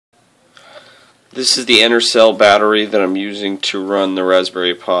This is the inner cell battery that I'm using to run the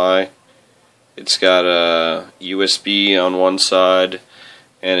Raspberry Pi. It's got a USB on one side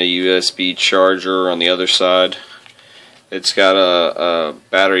and a USB charger on the other side. It's got a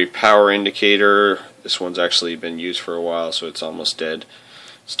battery power indicator. This one's actually been used for a while, so it's almost dead.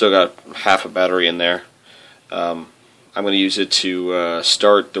 Still got half a battery in there. I'm going to use it to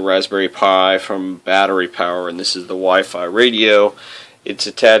start the Raspberry Pi from battery power, and this is the Wi-Fi radio. It's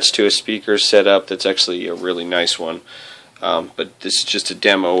attached to a speaker setup that's actually a really nice one. But this is just a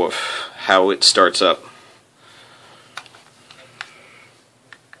demo of how it starts up.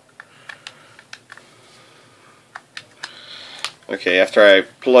 Okay, after I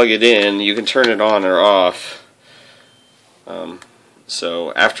plug it in, you can turn it on or off.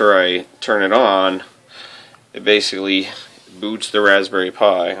 So after I turn it on, it basically boots the Raspberry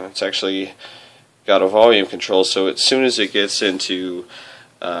Pi. It's actually got a volume control, so as soon as it gets into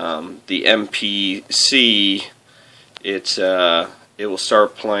the MPC, it will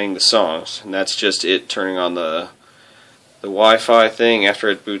start playing the songs, and that's just it turning on the Wi-Fi thing. After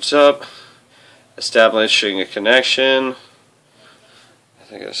it boots up, establishing a connection. I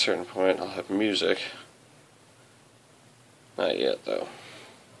think at a certain point I'll have music. Not yet though.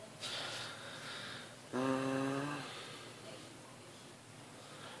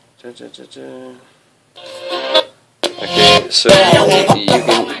 Okay, so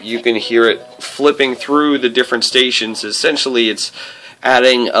you can hear it flipping through the different stations. Essentially, it's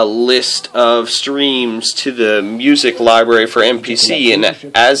adding a list of streams to the music library for MPC, and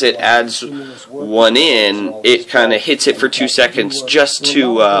as it adds one in, it kind of hits it for 2 seconds just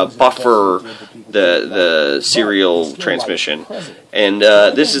to buffer the serial transmission. And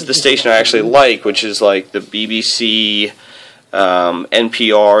this is the station I actually like, which is like the BBC,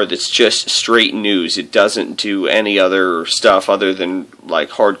 NPR, that's just straight news. It doesn't do any other stuff other than like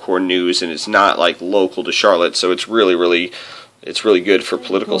hardcore news, and it's not like local to Charlotte, so it's really good for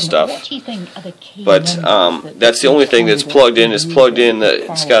political stuff. But that's the only thing that's plugged in. Is plugged in.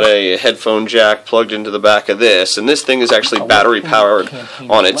 It's got a headphone jack plugged into the back of this, and this thing is actually battery powered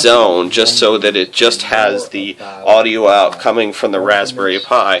on its own, just so that it just has the audio out coming from the Raspberry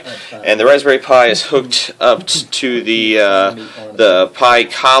Pi. And the Raspberry Pi is hooked up to the Pi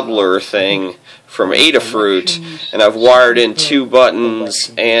cobbler thing from Adafruit, and I've wired in 2 buttons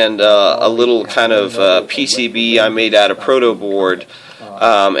and a little kind of PCB I made out of proto board,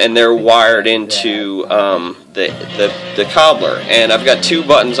 and they're wired into the cobbler. And I've got 2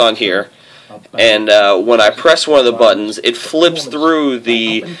 buttons on here, and when I press one of the buttons, it flips through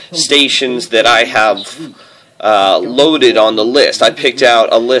the stations that I have loaded on the list. I picked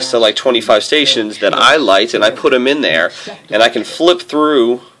out a list of like 25 stations that I liked, and I put them in there, and I can flip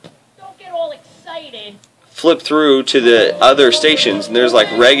through to the other stations, and there's like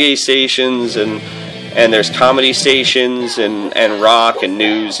reggae stations, and there's comedy stations, and rock and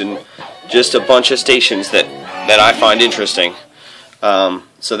news, and just a bunch of stations that I find interesting.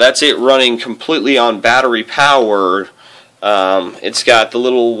 So that's it, running completely on battery power. It's got the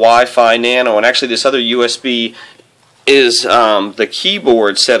little Wi-Fi Nano, and actually this other USB is the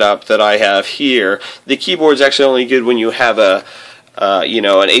keyboard setup that I have here. The keyboard's actually only good when you have an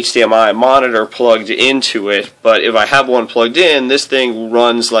HDMI monitor plugged into it, but if I have one plugged in, this thing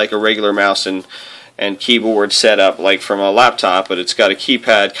runs like a regular mouse and keyboard setup, like from a laptop, but it's got a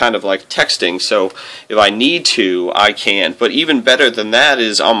keypad, kind of like texting, so if I need to, I can. But even better than that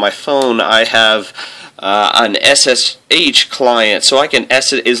is on my phone, I have an SSH client, so I can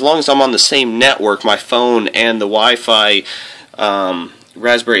as long as I'm on the same network, my phone and the Wi-Fi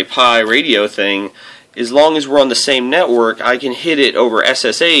Raspberry Pi radio thing, as long as we're on the same network, I can hit it over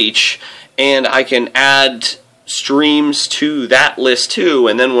SSH, and I can add streams to that list too,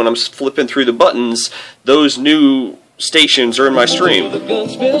 and then when I'm flipping through the buttons, those new stations are in my stream. But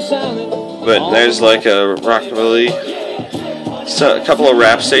there's like a rockabilly, a couple of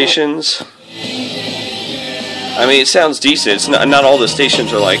rap stations. I mean, it sounds decent. It's not all the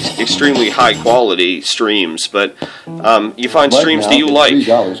stations are like extremely high quality streams, but you find streams that you like,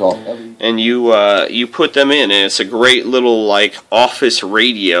 and you put them in, and it's a great little like office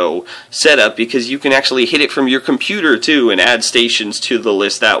radio setup, because you can actually hit it from your computer too and add stations to the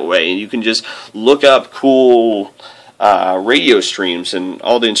list that way, and you can just look up cool radio streams, and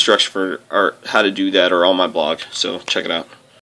all the instructions for how to do that are on my blog, so check it out.